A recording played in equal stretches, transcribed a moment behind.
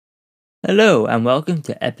Hello and welcome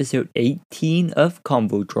to episode 18 of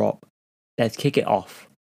Combo Drop. Let's kick it off.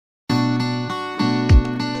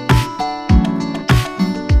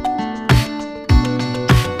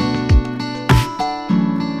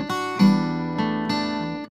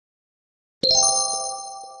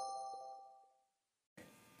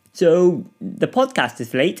 So, the podcast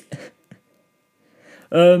is late.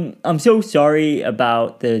 I'm so sorry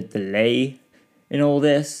about the delay in all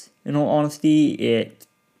this. In all honesty,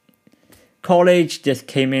 college just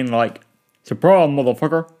came in like, surprise,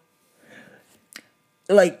 motherfucker.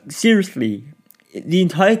 Like, seriously, the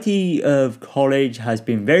entirety of college has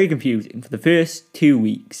been very confusing for the first 2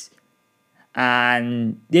 weeks.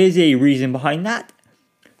 And there's a reason behind that.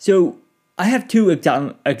 So, I have two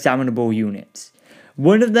examinable units.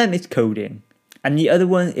 One of them is coding, and the other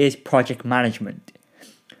one is project management.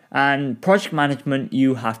 And project management,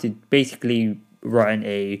 you have to basically run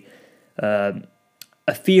a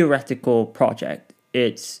theoretical project.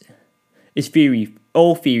 It's theory,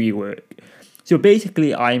 all theory work. So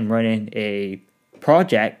basically, I'm running a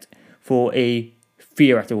project for a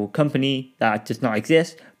theoretical company that does not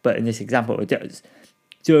exist, but in this example, it does.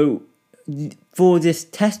 So for this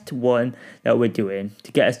test one that we're doing,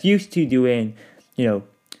 to get us used to doing,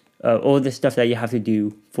 all the stuff that you have to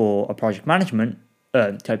do for a project management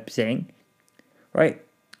type of thing, right?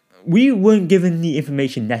 We weren't given the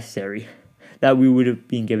information necessary that we would have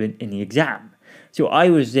been given in the exam. So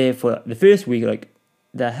I was there for the first week, like,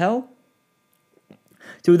 the hell?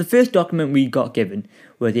 So the first document we got given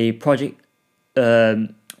was a project,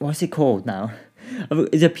 what's it called now?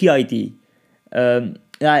 It's a PID.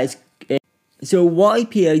 So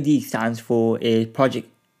what PID stands for is project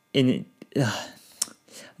in.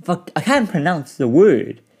 Fuck, I can't pronounce the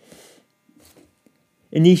word.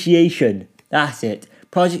 Initiation. That's it.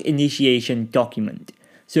 Project initiation document.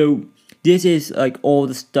 So this is like all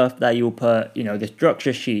the stuff that you'll put, the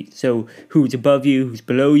structure sheet. So who's above you, who's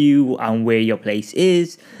below you, and where your place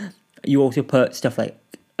is. You also put stuff like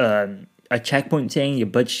a checkpoint saying your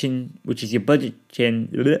budgeting, which is your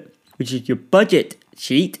budget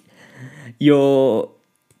sheet, your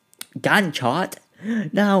Gantt chart.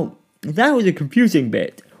 Now, that was a confusing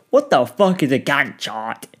bit. What the fuck is a Gantt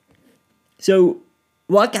chart? So,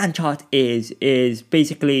 what Gantt chart is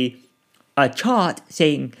basically a chart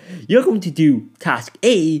saying you're going to do task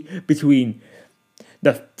A between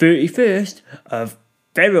the 31st of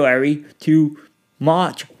February to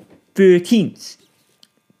March 13th.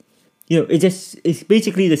 It's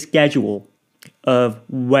basically the schedule of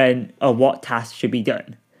when or what task should be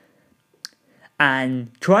done.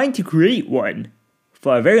 And trying to create one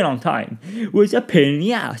for a very long time was a pain in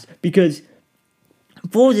the ass, because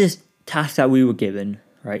for this task that we were given,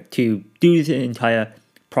 right, to do this entire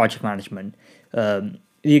project management, the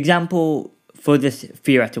example for this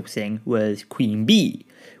theoretical thing was Queen Bee,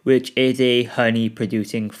 which is a honey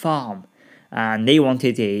producing farm, and they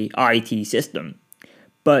wanted a IT system.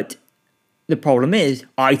 But the problem is,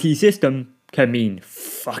 IT system can mean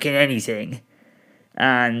fucking anything,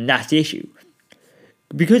 and that's the issue.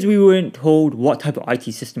 Because we weren't told what type of IT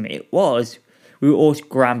system it was, we were all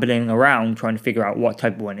scrambling around trying to figure out what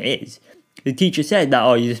type of one it is. The teacher said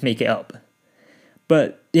that, you just make it up.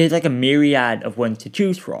 But there's like a myriad of ones to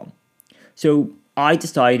choose from. So I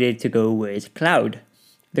decided to go with a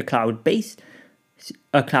cloud-based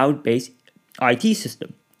IT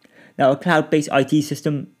system. Now, a cloud-based IT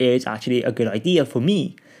system is actually a good idea for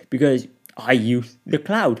me, because I use the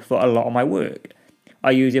cloud for a lot of my work.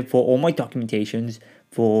 I use it for all my documentations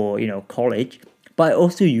for, college, but I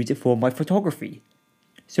also use it for my photography.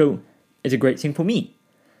 So it's a great thing for me.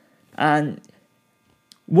 And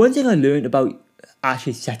one thing I learned about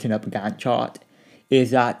actually setting up a Gantt chart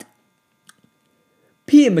is that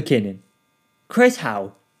Peter McKinnon, Chris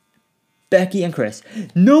Howe, Becky and Chris,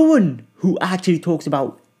 no one who actually talks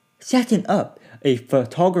about setting up a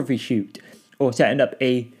photography shoot or setting up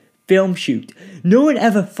a film shoot, no one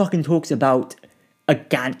ever fucking talks about a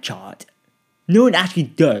Gantt chart. No one actually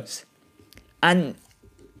does. And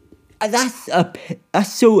that's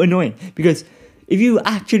so annoying, because if you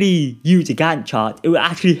actually use a Gantt chart, it will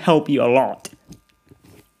actually help you a lot.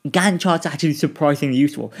 Gantt charts are actually surprisingly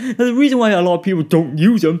useful. Now, the reason why a lot of people don't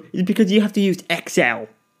use them is because you have to use Excel.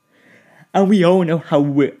 And we all know how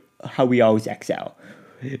we all use Excel.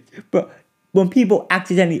 But when people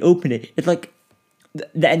accidentally open it, it's like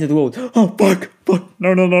the end of the world. Oh, fuck,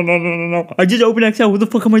 no. I just opened Excel, what the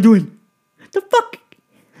fuck am I doing? The fuck?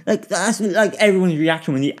 Like, that's like everyone's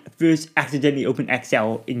reaction when they first accidentally open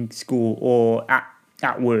Excel in school or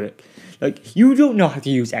at work. Like, you don't know how to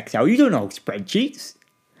use Excel, you don't know spreadsheets.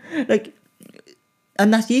 Like,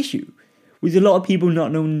 and that's the issue. with a lot of people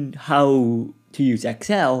not knowing how to use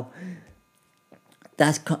Excel,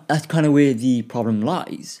 that's kind of where the problem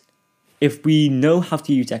lies. If we know how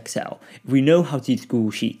to use Excel, if we know how to use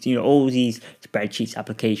Google Sheets, all these spreadsheets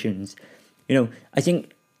applications, I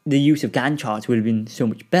think the use of Gantt charts would have been so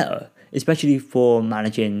much better, especially for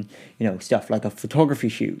managing, stuff like a photography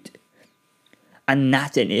shoot. And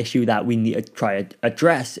that's an issue that we need to try to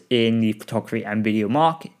address in the photography and video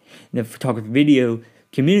market, in the photography video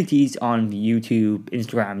communities on YouTube,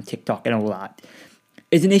 Instagram, TikTok, and all that.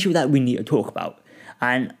 It's an issue that we need to talk about.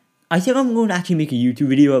 And I think I'm going to actually make a YouTube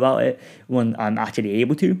video about it when I'm actually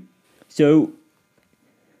able to. So,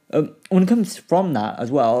 when it comes from that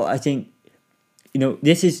as well, I think,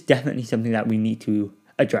 this is definitely something that we need to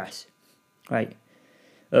address, right?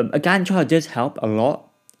 A Gantt chart does help a lot,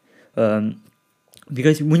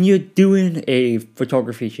 because when you're doing a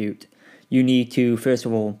photography shoot, you need to, first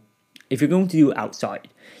of all, if you're going to do it outside,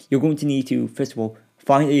 you're going to need to, first of all,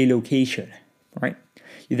 find a location, right?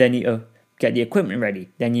 You then need to get the equipment ready.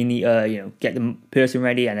 Then you need to, get the person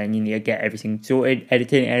ready, and then you need to get everything sorted,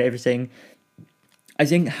 editing and everything. I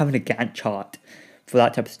think having a Gantt chart for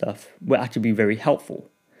that type of stuff will actually be very helpful.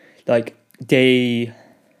 Like, in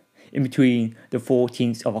between the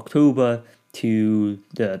 14th of October to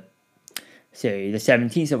the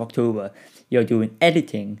 17th of October, you're doing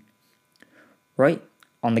editing, right,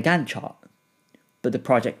 on the Gantt chart. But the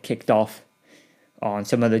project kicked off on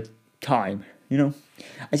some other time,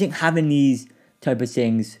 I think having these type of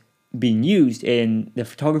things being used in the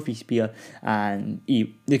photography sphere and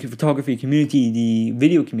the photography community, the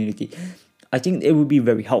video community, I think it would be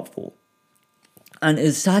very helpful. And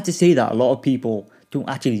it's sad to say that a lot of people don't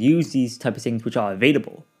actually use these type of things which are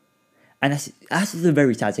available. And that's the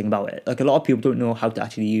very sad thing about it. Like, a lot of people don't know how to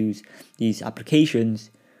actually use these applications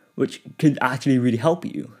which could actually really help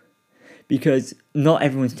you. Because not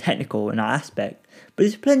everyone's technical in that aspect. But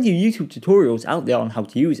there's plenty of YouTube tutorials out there on how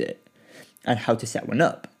to use it and how to set one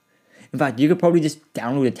up. In fact, you could probably just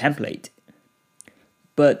download a template.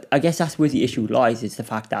 But I guess that's where the issue lies, is the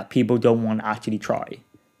fact that people don't want to actually try.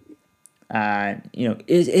 And,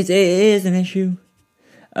 it is an issue.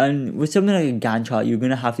 And with something like a Gantt chart, you're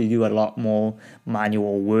going to have to do a lot more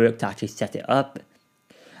manual work to actually set it up.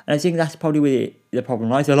 And I think that's probably where the problem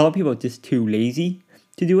lies. A lot of people are just too lazy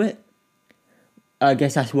to do it. I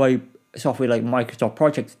guess that's why software like Microsoft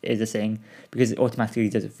Project is a thing, because it automatically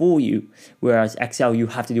does it for you. Whereas Excel, you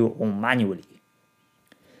have to do it all manually.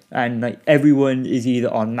 And like, everyone is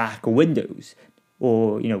either on Mac or Windows,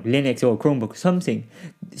 or Linux or Chromebook or something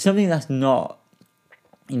that's not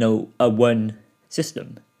a one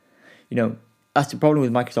system. That's the problem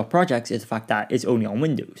with Microsoft Projects, is the fact that it's only on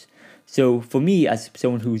Windows. So for me, as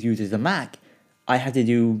someone who uses a Mac, I had to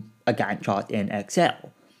do a Gantt chart in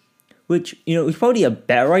Excel, which is probably a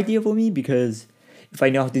better idea for me, because if I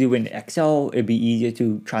know how to do it in Excel, it'd be easier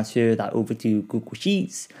to transfer that over to Google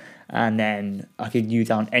Sheets, and then I could use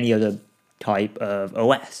it on any other type of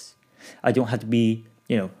OS. I don't have to be,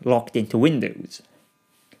 locked into Windows.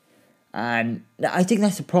 And I think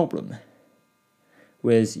that's the problem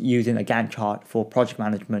with using a Gantt chart for project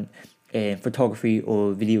management in photography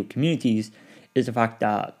or video communities, is the fact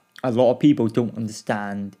that a lot of people don't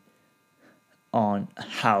understand on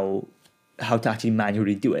how to actually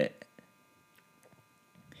manually do it.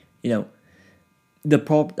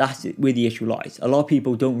 That's where the issue lies. A lot of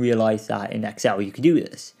people don't realize that in Excel you can do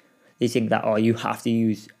this. They think that you have to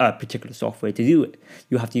use a particular software to do it.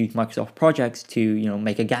 You have to use Microsoft Projects to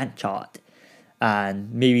make a Gantt chart,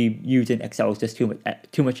 and maybe using Excel is just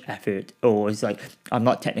too much effort, or it's like, I'm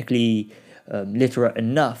not technically literate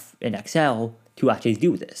enough in Excel to actually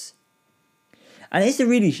do this. And it's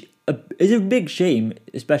a big shame,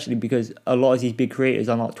 especially because a lot of these big creators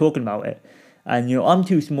are not talking about it. And I'm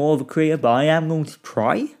too small of a creator, but I am going to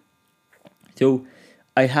try. So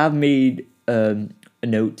I have made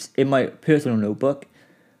notes in my personal notebook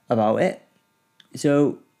about it.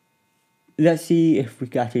 So let's see if we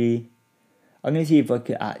can actually. I'm going to see if I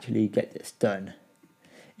can actually get this done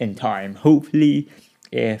in time. Hopefully,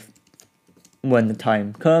 when the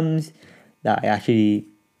time comes that I actually,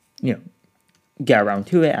 get around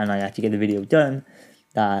to it and I actually get the video done,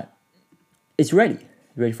 that it's ready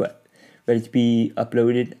for it. Ready to be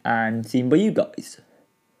uploaded and seen by you guys.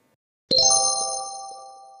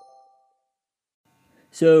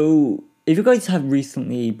 So, if you guys have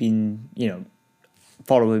recently been,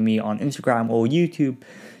 following me on Instagram or YouTube,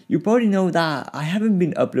 you probably know that I haven't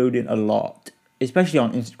been uploading a lot, especially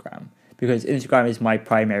on Instagram, because Instagram is my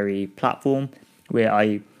primary platform where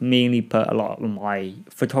I mainly put a lot of my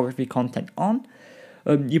photography content on.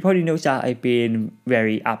 You probably noticed that I've been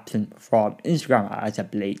very absent from Instagram as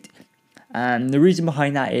of late. And the reason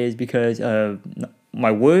behind that is because of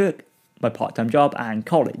my work, my part-time job, and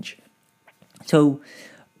college. So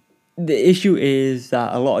the issue is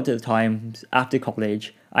that a lot of the times after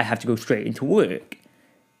college, I have to go straight into work.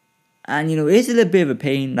 And, it's a little bit of a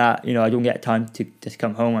pain that, I don't get time to just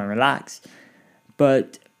come home and relax.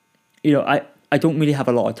 But, I don't really have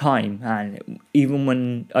a lot of time. And even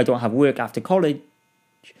when I don't have work after college,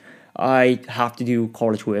 I have to do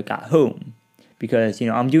college work at home. Because,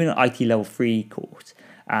 I'm doing an IT level 3 course.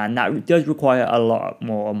 And that does require a lot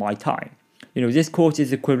more of my time. This course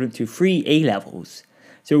is equivalent to 3 A-levels.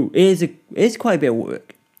 So it is quite a bit of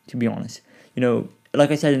work, to be honest. Like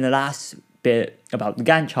I said in the last bit about the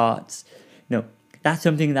Gantt charts, that's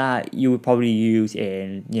something that you would probably use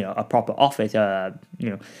in, a proper office,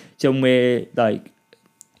 somewhere like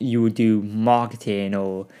you would do marketing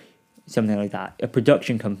or something like that. A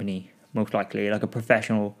production company, most likely, like a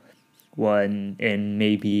professional one in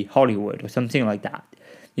maybe Hollywood or something like that.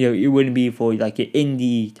 It wouldn't be for like an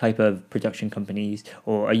indie type of production companies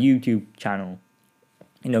or a YouTube channel.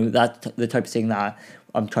 That's the type of thing that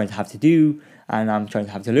I'm trying to have to do and I'm trying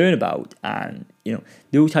to have to learn about. And,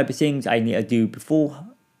 those type of things I need to do before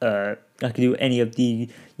I can do any of the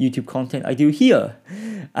YouTube content I do here.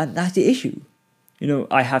 And that's the issue.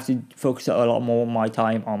 I have to focus a lot more of my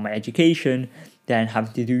time on my education than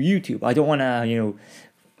having to do YouTube. I don't want to,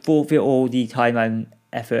 forfeit all the time and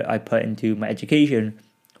effort I put into my education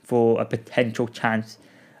for a potential chance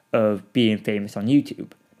of being famous on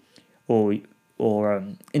YouTube or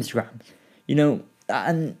Instagram.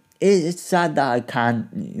 And it's sad that I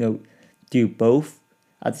can't, do both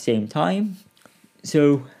at the same time.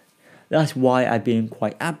 So that's why I've been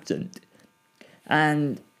quite absent.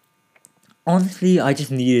 And honestly, I just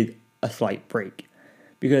needed a slight break.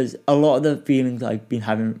 Because a lot of the feelings I've been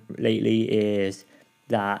having lately is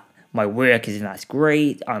that my work isn't as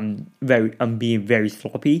great. I'm being very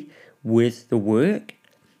sloppy with the work.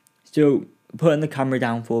 So putting the camera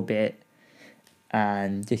down for a bit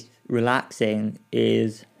and just relaxing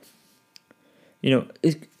is,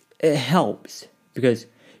 it helps because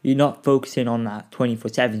you're not focusing on that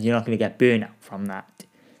 24/7. You're not going to get burnout from that.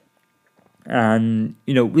 And,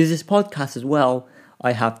 with this podcast as well,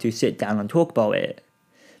 I have to sit down and talk about it.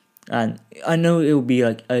 And I know it will be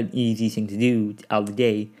like an easy thing to do out of the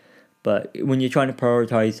day, but when you're trying to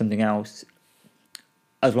prioritize something else,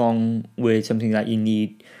 along with something that you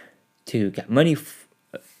need to get money,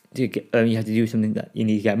 you have to do something that you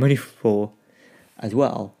need to get money for, as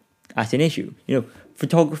well. That's an issue.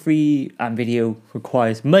 Photography and video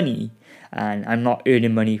requires money, and I'm not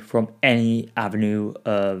earning money from any avenue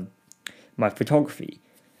of my photography.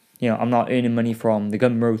 I'm not earning money from the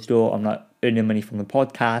Gumroad store. I'm not earning money from the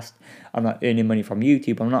podcast. I'm not earning money from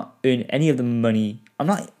YouTube. I'm not earning any of the money. I'm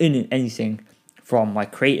not earning anything from my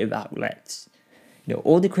creative outlets.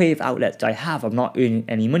 All the creative outlets I have, I'm not earning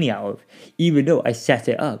any money out of, even though I set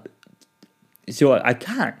it up. So I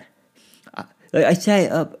can't. I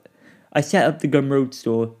set up the Gumroad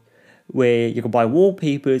store where you can buy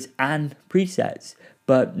wallpapers and presets,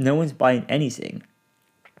 but no one's buying anything.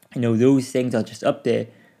 Those things are just up there,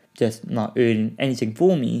 just not earning anything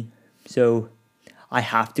for me. So I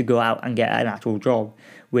have to go out and get an actual job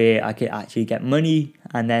where I can actually get money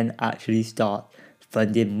and then actually start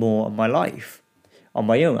funding more of my life on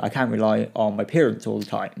my own. I can't rely on my parents all the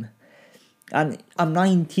time. And I'm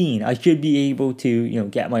 19. I should be able to,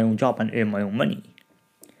 get my own job and earn my own money.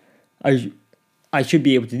 I should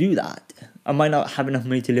be able to do that. I might not have enough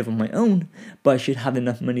money to live on my own, but I should have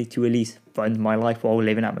enough money to at least fund my life while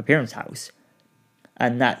living at my parents' house.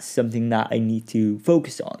 And that's something that I need to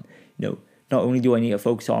focus on. Not only do I need to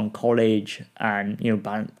focus on college and,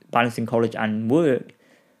 balancing college and work,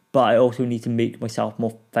 but I also need to make myself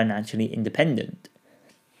more financially independent.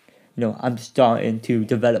 I'm starting to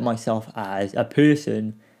develop myself as a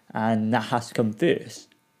person, and that has to come first.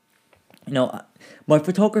 My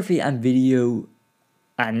photography and video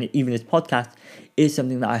and even this podcast is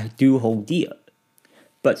something that I do hold dear.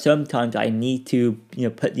 But sometimes I need to,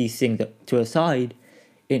 put these things to a side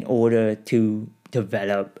in order to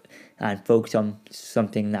develop and focus on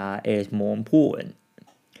something that is more important.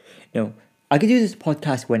 I could do this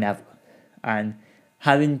podcast whenever, and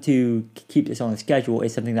having to keep this on a schedule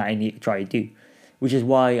is something that I need to try to do, which is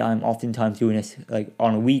why I'm oftentimes doing this like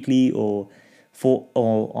on a weekly or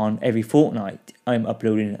on every fortnight. I'm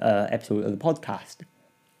uploading an episode of the podcast.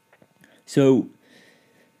 So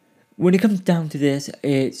when it comes down to this,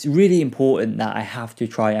 it's really important that I have to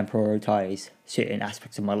try and prioritize certain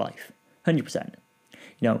aspects of my life. 100%.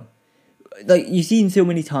 Like you've seen so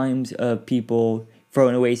many times of people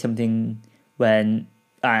throwing away something when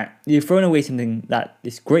you're throwing away something that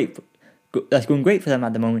is great that's going great for them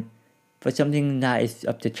at the moment, for something that is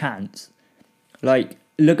up to chance. Like,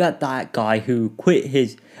 look at that guy who quit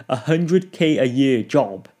his 100k a year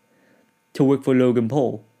job to work for Logan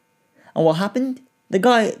Paul. And what happened? The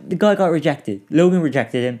guy got rejected. Logan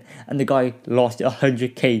rejected him, and the guy lost a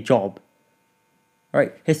 100k job.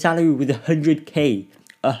 Right? His salary was 100k.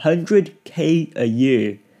 100k a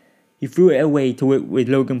year. He threw it away to work with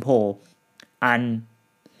Logan Paul, and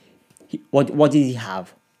what did he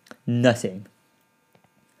have? Nothing.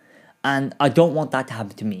 And I don't want that to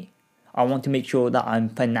happen to me. I want to make sure that I'm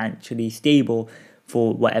financially stable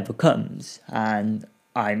for whatever comes, and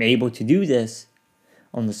I'm able to do this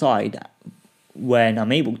on the side when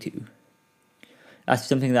I'm able to. That's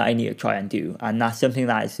something that I need to try and do, and that's something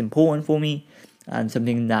that is important for me, and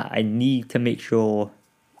something that I need to make sure,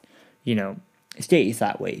 stays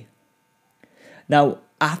that way. Now,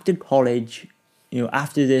 after college,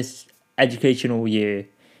 after this educational year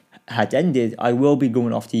had ended, I will be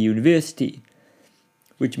going off to university,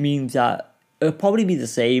 which means that it'll probably be the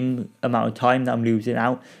same amount of time that I'm losing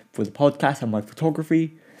out for the podcast and my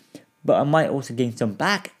photography, but I might also gain some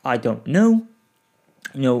back. I don't know.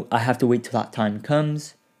 I have to wait till that time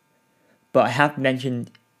comes. But I have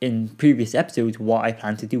mentioned in previous episodes what I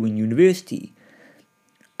plan to do in university.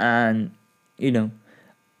 And,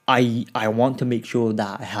 I want to make sure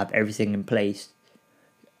that I have everything in place.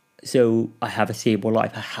 So I have a stable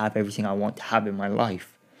life. I have everything I want to have in my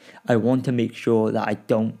life. I want to make sure that I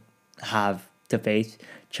don't have to face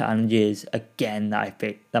challenges again that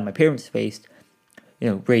my parents faced,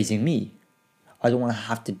 raising me. I don't want to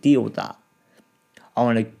have to deal with that. I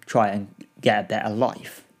want to try and get a better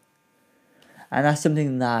life. And that's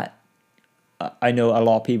something that I know a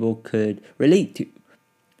lot of people could relate to.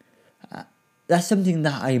 That's something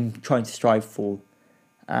that I'm trying to strive for.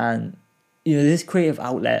 And, this creative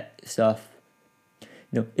outlet stuff,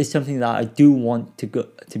 is something that I do want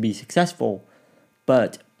to be successful.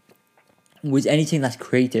 But with anything that's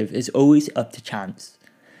creative, it's always up to chance.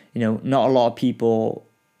 Not a lot of people,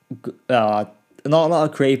 not a lot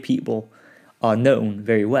of creative people are known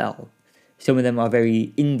very well. Some of them are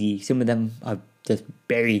very indie. Some of them are just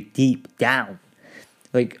buried deep down.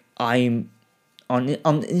 Like, I'm on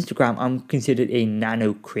Instagram, I'm considered a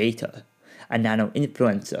nano creator, a nano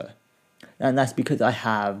influencer, and that's because I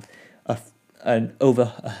have an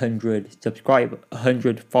over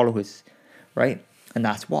 100 followers, right? And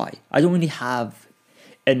that's why I don't really have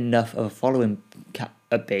enough of a following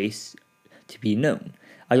base to be known.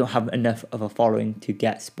 I don't have enough of a following to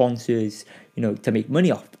get sponsors, to make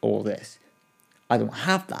money off all this. I don't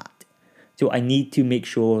have that. So I need to make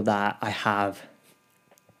sure that I have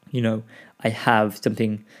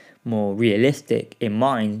something more realistic in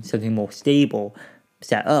mind, something more stable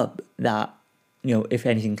set up that, if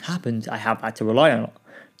anything happens, I have that to rely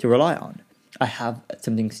on. I have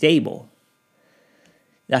something stable.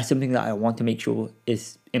 That's something that I want to make sure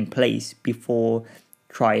is in place before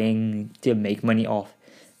trying to make money off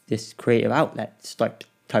this creative outlet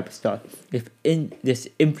type of stuff. If this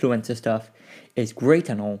influencer stuff is great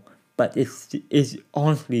and all, but it is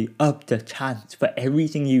honestly up to chance for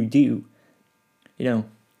everything you do.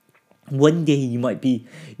 One day you might be,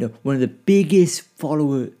 one of the biggest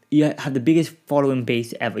you have the biggest following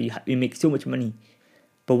base ever. You make so much money,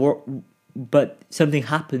 but something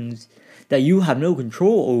happens that you have no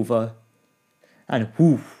control over, and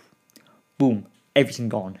boom, everything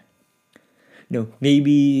gone.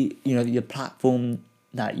 Maybe the platform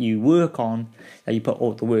that you work on, that you put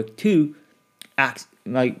all the work to, acts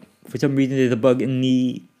like for some reason there's a bug in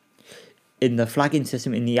the flagging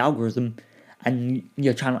system, in the algorithm, and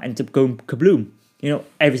your channel ends up going kabloom.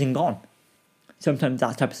 Everything gone. Sometimes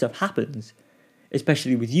that type of stuff happens,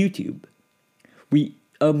 especially with YouTube.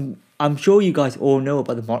 I'm sure you guys all know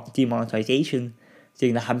about the demonetization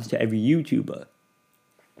thing that happens to every YouTuber,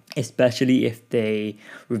 especially if they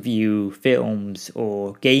review films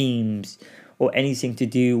or games or anything to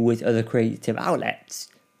do with other creative outlets.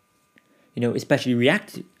 Especially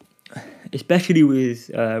with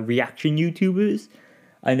reaction YouTubers.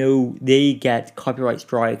 I know they get copyright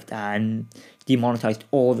striked and demonetized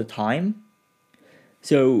all the time.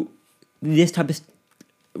 So this type of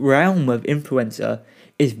realm of influencer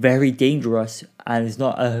is very dangerous and is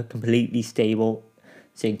not a completely stable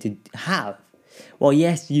thing to have. Well,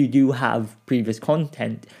 yes, you do have previous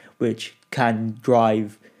content which can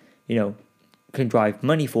drive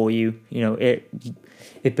money for you.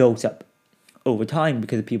 It builds up over time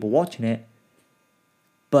because of people watching it,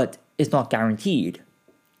 but it's not guaranteed.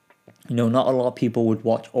 Not a lot of people would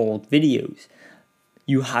watch old videos.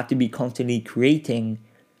 You have to be constantly creating,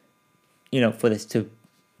 for this to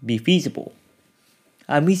be feasible.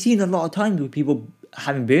 And we've seen a lot of times with people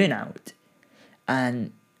having burnout.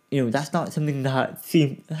 And, that's not something that's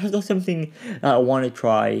not something that I want to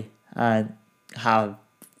try and have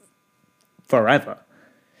forever.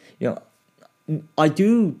 I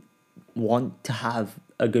do want to have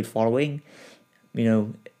a good following,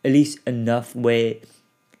 at least enough where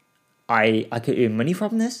I could earn money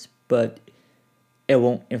from this, but it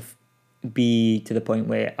won't be to the point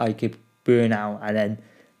where I could burn out and then,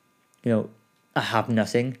 I have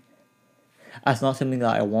nothing. That's not something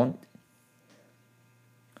that I want.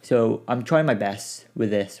 So I'm trying my best with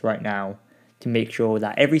this right now to make sure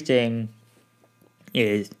that everything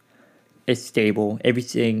is stable,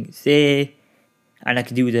 everything's there, and I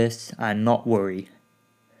can do this and not worry.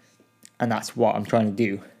 And that's what I'm trying to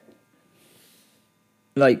do.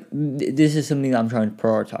 This is something that I'm trying to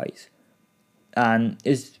prioritize. And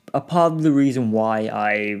it's a part of the reason why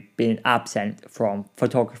I've been absent from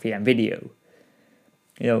photography and video.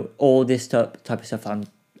 All this type of stuff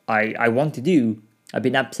I want to do, I've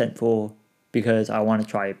been absent for because I want to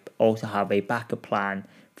try also have a backup plan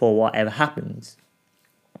for whatever happens.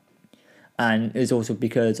 And it's also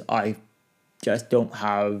because I just didn't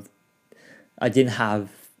have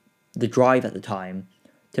the drive at the time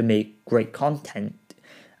to make great content,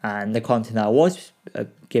 and the content that I was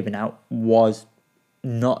giving out was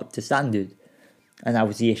not up to standard, and that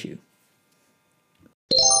was the issue.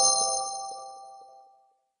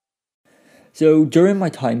 So during my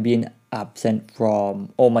time being absent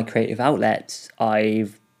from all my creative outlets,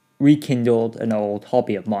 I've rekindled an old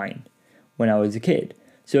hobby of mine when I was a kid.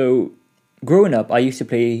 So growing up, I used to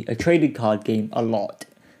play a trading card game a lot,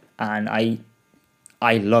 and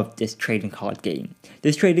I loved this trading card game.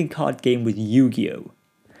 This trading card game was Yu-Gi-Oh!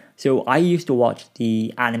 So I used to watch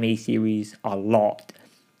the anime series a lot.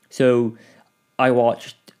 So I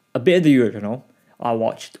watched a bit of the original. I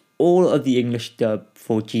watched all of the English dub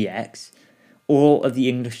for GX, all of the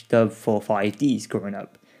English dub for 5Ds growing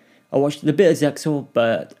up. I watched a bit of Zexal,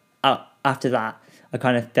 but after that, I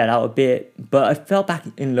kind of fell out a bit. But I fell back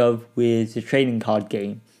in love with the trading card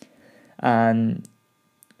game. And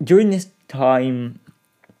during this time,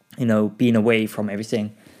 being away from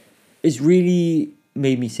everything, it's really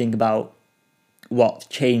made me think about what's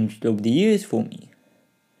changed over the years for me.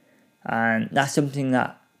 And that's something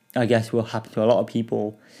that I guess will happen to a lot of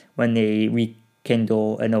people when they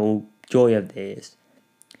rekindle an old joy of theirs.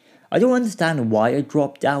 I don't understand why I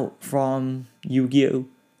dropped out from Yu-Gi-Oh!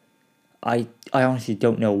 I honestly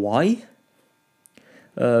don't know why.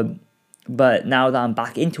 But now that I'm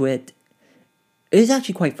back into it, it's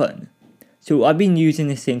actually quite fun. So I've been using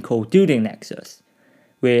this thing called Dueling Nexus,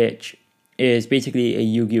 which is basically a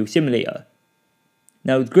Yu-Gi-Oh! Simulator.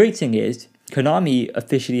 Now the great thing is, Konami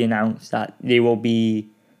officially announced that they will be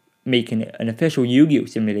making an official Yu-Gi-Oh!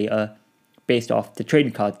 Simulator based off the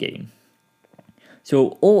trading card game.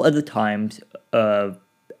 So all other times of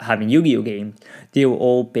having Yu-Gi-Oh! Games, they were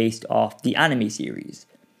all based off the anime series.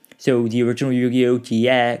 So the original Yu-Gi-Oh!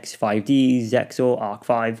 GX, 5D, Zexal, Arc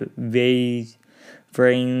 5, Vase,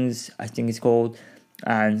 Vrains, I think it's called,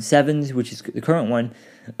 and Sevens, which is the current one.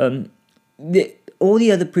 All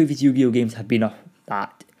the other previous Yu-Gi-Oh! Games have been off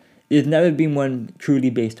that. There's never been one truly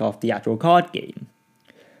based off the actual card game.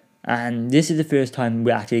 And this is the first time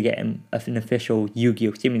we're actually getting an official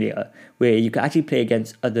Yu-Gi-Oh! Simulator, where you can actually play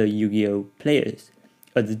against other Yu-Gi-Oh! Players,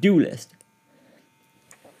 other duelists.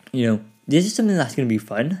 This is something that's going to be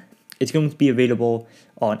fun. It's going to be available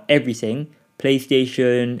on everything: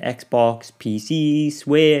 PlayStation, Xbox, PC,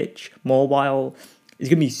 Switch, mobile. It's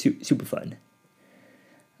going to be super fun.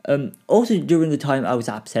 Also, during the time I was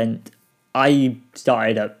absent, I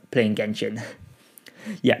started up playing Genshin.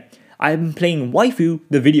 Yeah, I'm playing Waifu,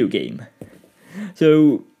 the video game.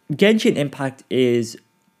 So, Genshin Impact is...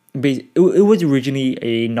 It was originally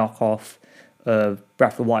a knockoff of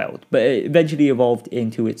Breath of the Wild, but it eventually evolved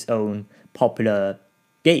into its own popular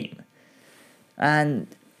game. And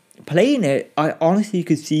playing it, I honestly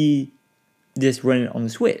could see this running on the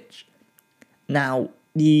Switch. Now,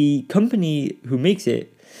 the company who makes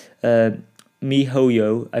it,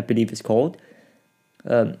 MiHoYo, I believe it's called,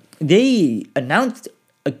 they announced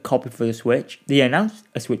a copy for the Switch. They announced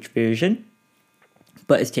a Switch version,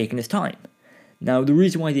 but it's taken its time. Now, the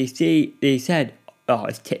reason why they said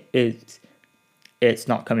it's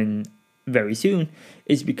not coming very soon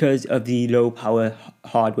is because of the low power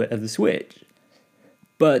hardware of the Switch.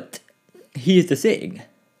 But here's the thing.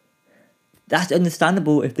 That's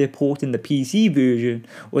understandable if they're porting the PC version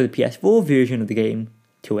or the PS4 version of the game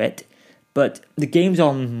to it, but the game's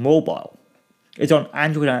on mobile. It's on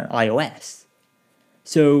Android and iOS.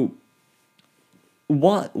 So,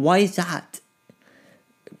 why is that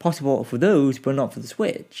possible for those, but not for the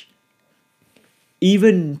Switch.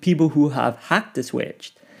 Even people who have hacked the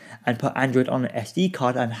Switch and put Android on an SD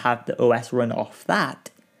card and have the OS run off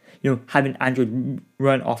that, having Android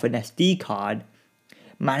run off an SD card,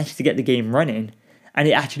 managed to get the game running, and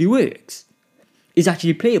it actually works. It's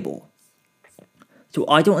actually playable. So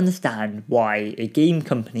I don't understand why a game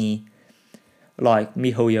company like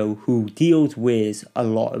MiHoYo, who deals with a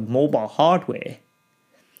lot of mobile hardware,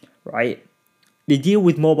 right? They deal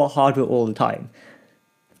with mobile hardware all the time.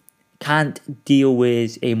 Can't deal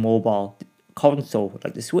with a mobile console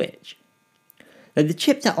like the Switch. Like the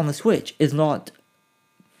chipset on the Switch is not,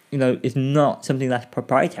 is not something that's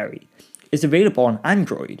proprietary. It's available on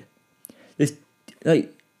Android. This,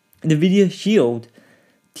 like, the NVIDIA Shield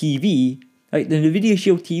TV, like the NVIDIA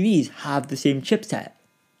Shield TVs have the same chipset.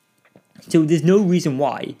 So there's no reason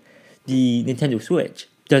why the Nintendo Switch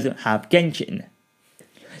doesn't have Genshin.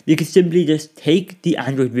 They could simply just take the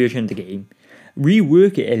Android version of the game,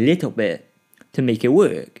 rework it a little bit to make it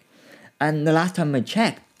work. And the last time I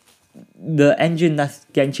checked, the engine that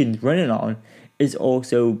Genshin's running on is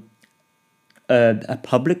also a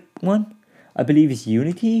public one. I believe it's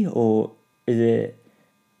Unity, or is it...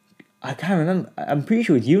 I can't remember. I'm pretty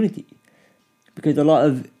sure it's Unity, because a lot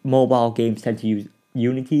of mobile games tend to use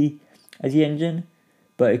Unity as the engine,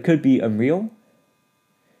 but it could be Unreal.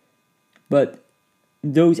 But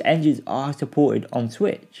those engines are supported on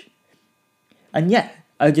Switch. And yeah,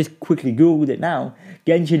 I just quickly googled it now.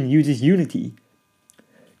 Genshin uses Unity.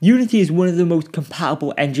 Unity is one of the most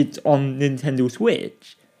compatible engines on Nintendo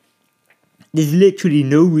Switch. There's literally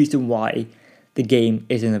no reason why the game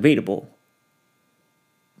isn't available.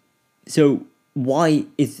 So why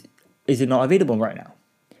is it not available right now?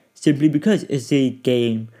 Simply because it's a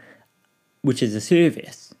game which is a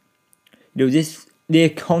service. They're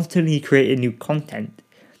constantly creating new content,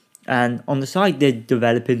 and on the side they're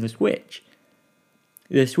developing the Switch.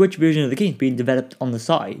 The Switch version of the game is being developed on the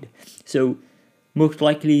side, so most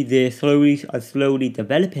likely they're slowly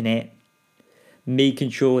developing it, making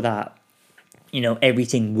sure that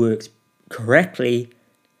everything works correctly.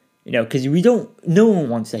 Because no one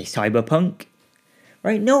wants a Cyberpunk,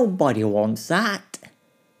 right? Nobody wants that,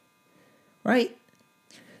 right?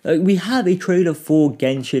 Like, we have a trailer for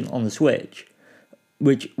Genshin on the Switch,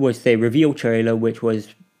 which was the reveal trailer, which was,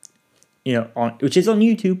 which is on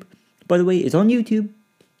YouTube. By the way, it's on YouTube.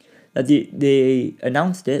 They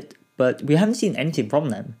announced it, but we haven't seen anything from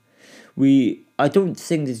them. I don't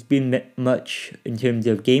think there's been much in terms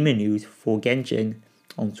of gaming news for Genshin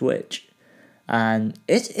on Switch, and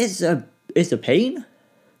it's a pain.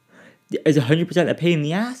 It's 100% a pain in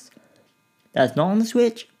the ass. That's not on the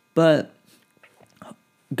Switch, but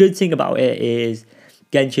good thing about it is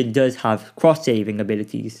Genshin does have cross-saving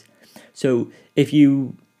abilities. So if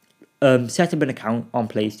you set up an account on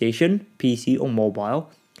PlayStation, PC, or mobile,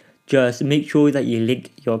 just make sure that you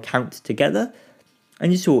link your accounts together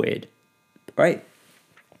and you're sorted, right?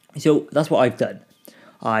 So that's what I've done.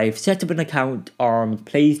 I've set up an account on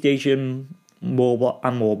PlayStation,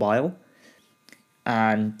 mobile,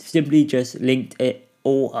 and simply just linked it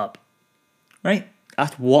all up, right?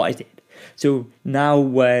 That's what I did. So now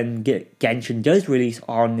when Genshin does release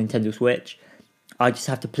on Nintendo Switch, I just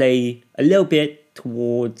have to play a little bit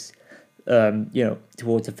towards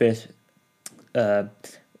the first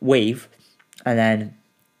wave, and then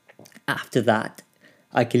after that,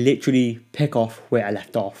 I can literally pick off where I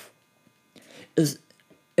left off.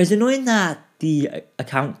 It's annoying that the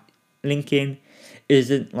account linking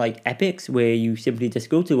isn't like Epic's, where you simply just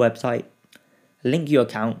go to the website, link your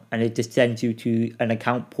account, and it just sends you to an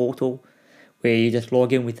account portal where you just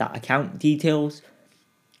log in with that account details.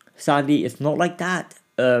 Sadly, it's not like that.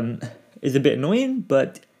 It's a bit annoying,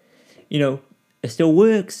 but it still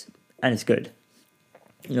works and it's good.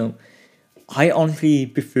 I honestly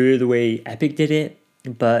prefer the way Epic did it,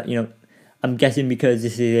 but I'm guessing because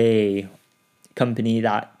this is a company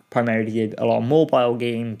that primarily did a lot of mobile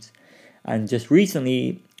games, and just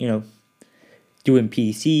recently, doing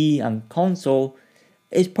PC and console,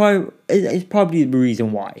 is probably the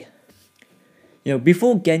reason why.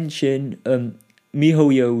 Before Genshin,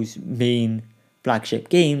 MiHoYo's main flagship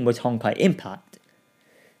game was Honkai Impact,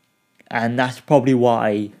 and that's probably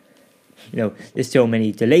why there's so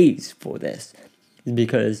many delays for this,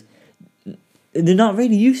 because they're not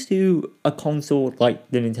really used to a console like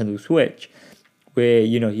the Nintendo Switch, where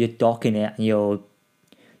you're docking it and you're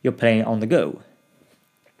playing it on the go.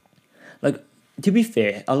 Like, to be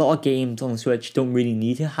fair, a lot of games on the Switch don't really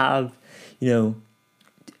need to have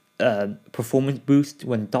performance boost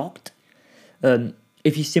when docked.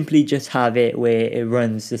 If you simply just have it where it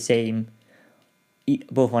runs the same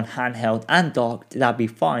both on handheld and docked, that'd be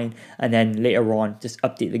fine. And then later on, just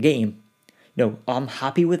update the game. I'm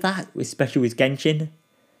happy with that, especially with Genshin.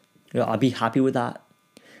 I'd be happy with that.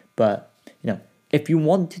 But if you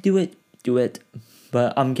want to do it, do it.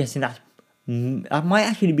 But I'm guessing that might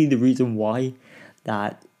actually be the reason why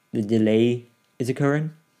that the delay is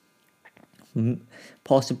occurring.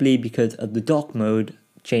 Possibly because of the dock mode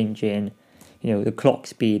changing, the clock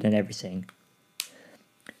speed and everything.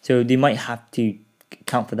 So they might have to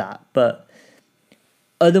account for that. But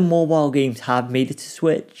other mobile games have made it to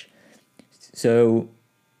Switch. So,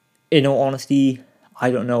 in all honesty,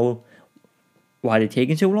 I don't know why they're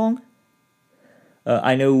taking so long.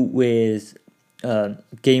 I know with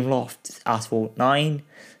Gameloft's Asphalt 9,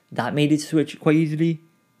 that made it to Switch quite easily.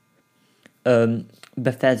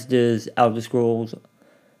 Bethesda's Elder Scrolls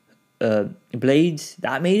Blades,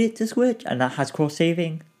 that made it to Switch, and that has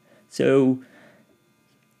cross-saving. So,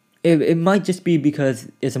 it might just be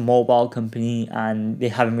because it's a mobile company and they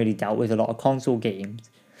haven't really dealt with a lot of console games.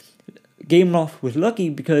 Gameloft was lucky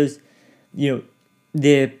because,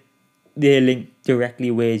 they're linked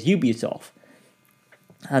directly with Ubisoft.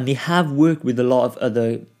 And they have worked with a lot of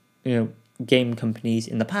other, game companies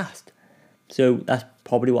in the past. So that's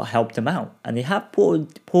probably what helped them out. And they have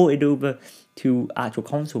ported over to actual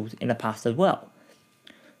consoles in the past as well.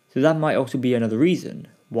 So that might also be another reason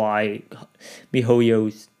why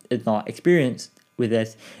MiHoYo is not experienced with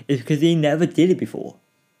this, is because they never did it before.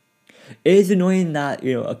 It is annoying that,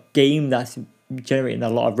 a game that's generating a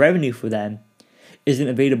lot of revenue for them isn't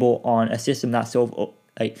available on a system that's sort of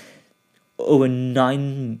like over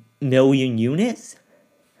 9 million units.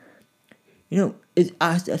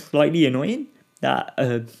 It's slightly annoying that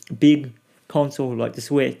a big console like the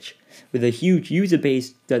Switch with a huge user base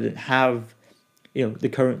doesn't have, the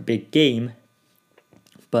current big game.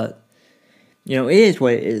 But, it is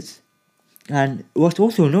what it is. And what's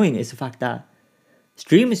also annoying is the fact that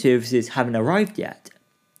streaming services haven't arrived yet.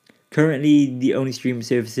 Currently, the only streaming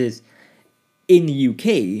services in the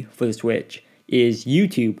UK for the Switch is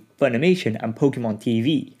YouTube, Funimation, and Pokemon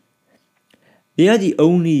TV. They are the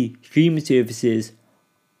only streaming services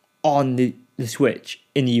on the Switch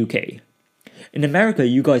in the UK. In America,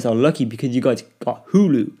 you guys are lucky because you guys got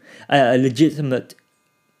Hulu, a legitimate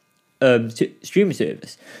streaming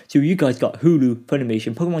service. So you guys got Hulu,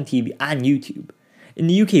 Funimation, Pokemon TV, and YouTube. In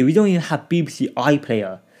the UK, we don't even have BBC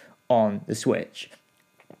iPlayer on the Switch.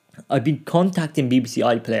 I've been contacting BBC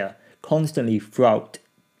iPlayer constantly throughout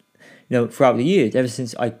the years, ever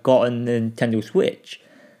since I got a Nintendo Switch,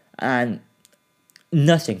 and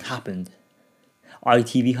nothing happened.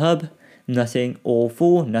 iTV Hub, nothing.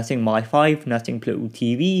 All4, nothing. My5, nothing. Pluto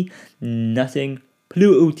TV, nothing.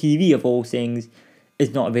 Pluto TV, of all things,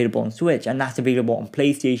 is not available on Switch, and that's available on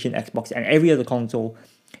PlayStation, Xbox, and every other console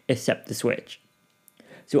except the Switch.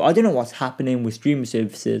 So I don't know what's happening with streaming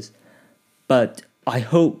services, but I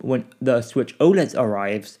hope when the Switch OLED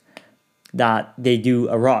arrives, that they do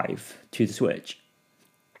arrive to the Switch.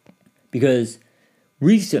 Because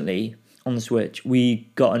recently on the Switch, we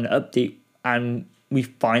got an update and we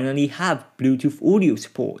finally have Bluetooth audio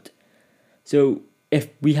support. So if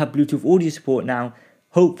we have Bluetooth audio support now,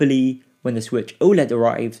 hopefully when the Switch OLED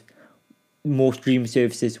arrives, more streaming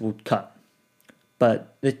services will come.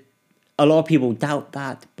 But a lot of people doubt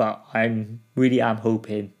that, but I really am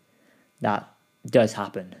hoping that does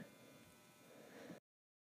happen.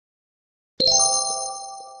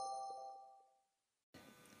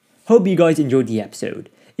 Hope you guys enjoyed the episode.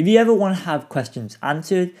 If you ever want to have questions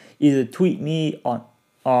answered, either tweet me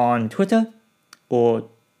on Twitter or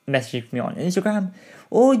message me on Instagram,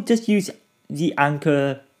 or just use the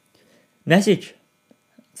Anchor message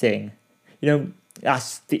thing.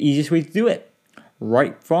 That's the easiest way to do it,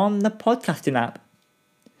 right from the podcasting app.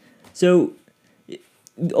 So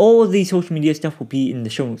all of the social media stuff will be in the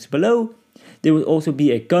show notes below. There will also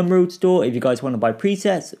be a Gumroad store if you guys want to buy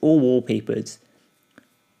presets or wallpapers.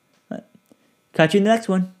 Catch you in the next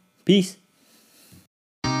one. Peace.